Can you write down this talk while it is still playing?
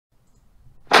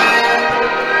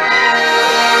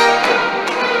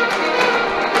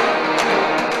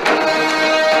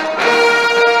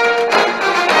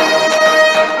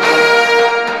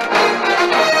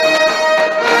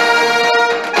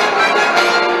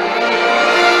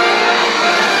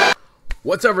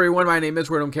What's up, everyone? My name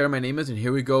is Where I Don't Care. My name is, and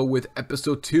here we go with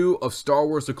episode 2 of Star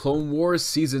Wars: The Clone Wars,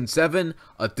 season 7,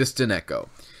 A Distant Echo.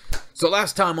 So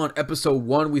last time on episode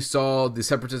 1, we saw the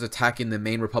Separatists attacking the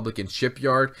main Republican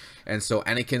shipyard, and so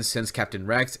Anakin sends Captain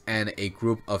Rex and a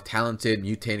group of talented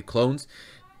mutated clones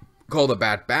called the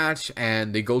Bad Batch,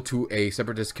 and they go to a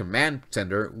Separatist command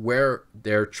center where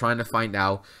they're trying to find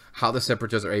out how the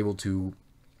Separatists are able to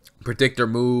predict their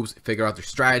moves, figure out their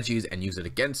strategies, and use it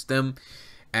against them.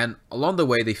 And along the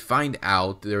way, they find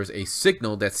out there's a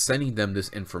signal that's sending them this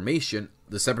information,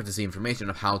 the Separatist information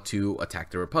of how to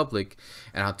attack the Republic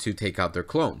and how to take out their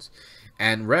clones.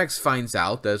 And Rex finds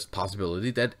out there's a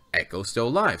possibility that Echo's still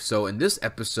alive. So in this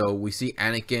episode, we see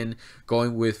Anakin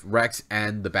going with Rex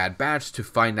and the Bad Batch to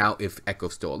find out if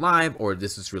Echo's still alive, or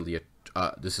this is really a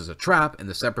trap, and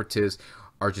the Separatists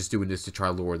are just doing this to try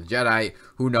to lure the Jedi.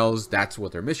 Who knows? That's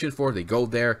what their mission for. They go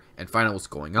there and find out what's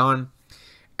going on.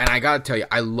 And I gotta tell you,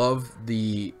 I love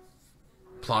the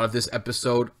plot of this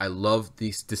episode. I love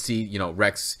these to see,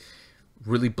 Rex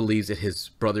really believes that his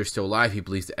brother's still alive. He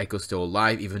believes that Echo's still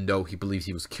alive, even though he believes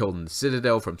he was killed in the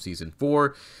Citadel from season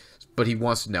 4. But he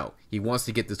wants to know. He wants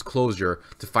to get this closure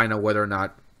to find out whether or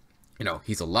not,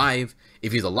 he's alive.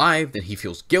 If he's alive, then he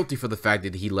feels guilty for the fact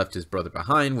that he left his brother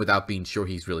behind without being sure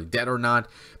he's really dead or not.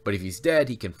 But if he's dead,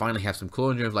 he can finally have some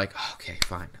closure of like, oh, okay,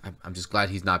 fine. I'm just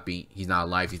glad he's not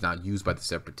alive. He's not used by the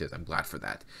Separatists. I'm glad for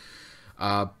that.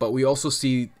 But we also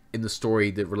see in the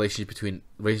story the relationship between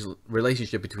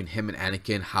him and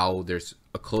Anakin, how there's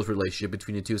a close relationship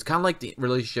between the two. It's kind of like the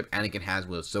relationship Anakin has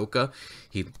with Ahsoka.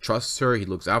 He trusts her, he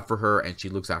looks out for her, and she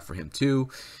looks out for him too.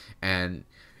 And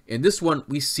in this one,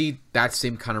 we see that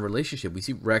same kind of relationship. We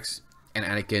see Rex and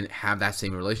Anakin have that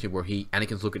same relationship where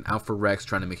Anakin's looking out for Rex,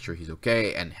 trying to make sure he's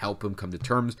okay and help him come to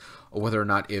terms of whether or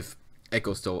not if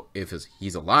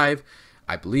he's alive.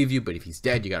 I believe you, but if he's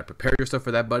dead, you got to prepare yourself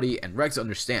for that, buddy. And Rex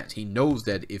understands. He knows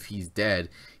that if he's dead,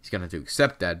 he's going to have to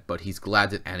accept that, but he's glad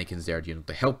that Anakin's there,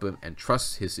 to help him and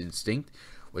trust his instinct,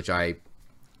 which I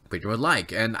pretty much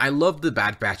like. And I love the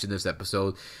Bad Batch in this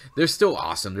episode. They're still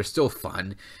awesome. They're still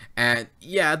fun. And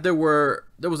yeah, there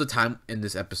was a time in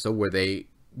this episode where they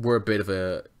were a bit of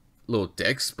a little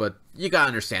dicks, but you gotta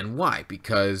understand why.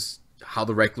 Because how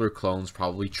the regular clones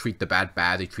probably treat the Bad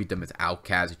Batch. They treat them as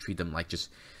outcasts. They treat them like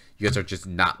you guys are just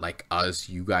not like us.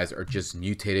 You guys are just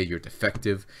mutated. You're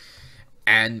defective.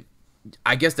 And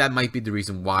I guess that might be the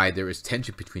reason why there is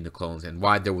tension between the clones, and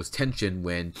why there was tension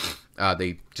when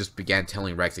they just began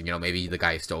telling Rex that, maybe the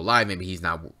guy is still alive, maybe he's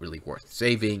not really worth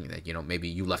saving, that, maybe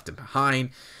you left him behind.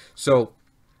 So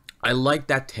I like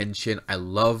that tension. I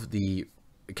love the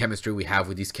chemistry we have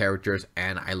with these characters,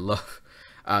 and I love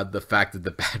the fact that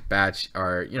the Bad Batch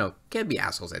are, can be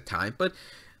assholes at times, but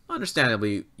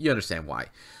understandably, you understand why.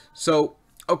 So,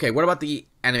 okay, what about the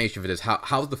animation for this?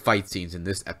 How's the fight scenes in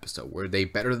this episode? Were they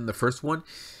better than the first one?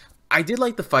 I did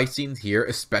like the fight scenes here,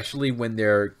 especially when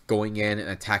they're going in and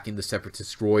attacking the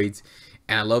Separatist droids.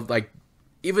 And I love,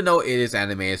 even though it is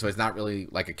animated, so it's not really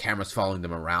like a camera's following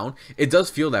them around, it does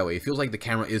feel that way. It feels like the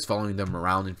camera is following them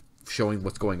around and showing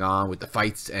what's going on with the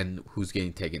fights and who's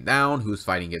getting taken down, who's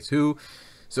fighting against who.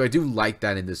 So I do like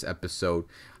that in this episode,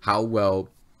 how well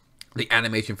the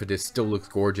animation for this still looks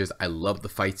gorgeous. I love the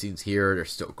fight scenes here. They're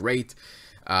still great.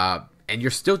 And you're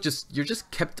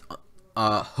just kept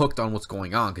hooked on what's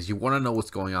going on, because you want to know what's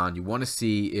going on. You want to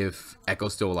see if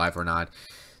Echo's still alive or not.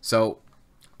 So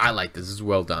I like this. This is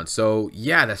well done. So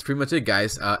yeah, that's pretty much it,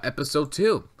 guys. Episode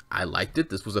 2. I liked it.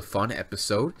 This was a fun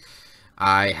episode.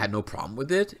 I had no problem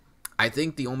with it. I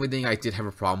think the only thing I did have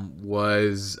a problem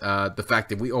was the fact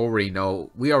that we already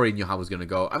knew how it was going to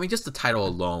go. I mean, just the title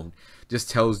alone just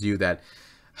tells you that,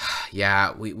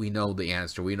 yeah, we know the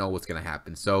answer. We know what's going to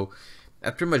happen. So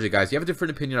that's pretty much it, guys. If you have a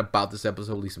different opinion about this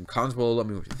episode, leave some comments below. Let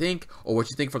me know what you think, or what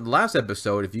you think from the last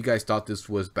episode. If you guys thought this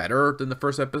was better than the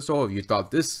first episode, or if you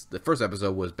thought the first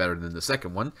episode was better than the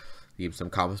second one, leave some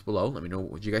comments below. Let me know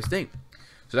what you guys think.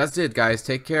 So that's it, guys.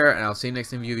 Take care, and I'll see you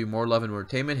next time. Give you more love and more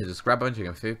entertainment. Hit the subscribe button, check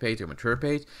out my favorite page, check out my Twitter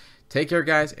page. Take care,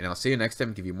 guys, and I'll see you next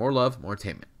time. Give you more love, more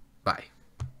entertainment. Bye.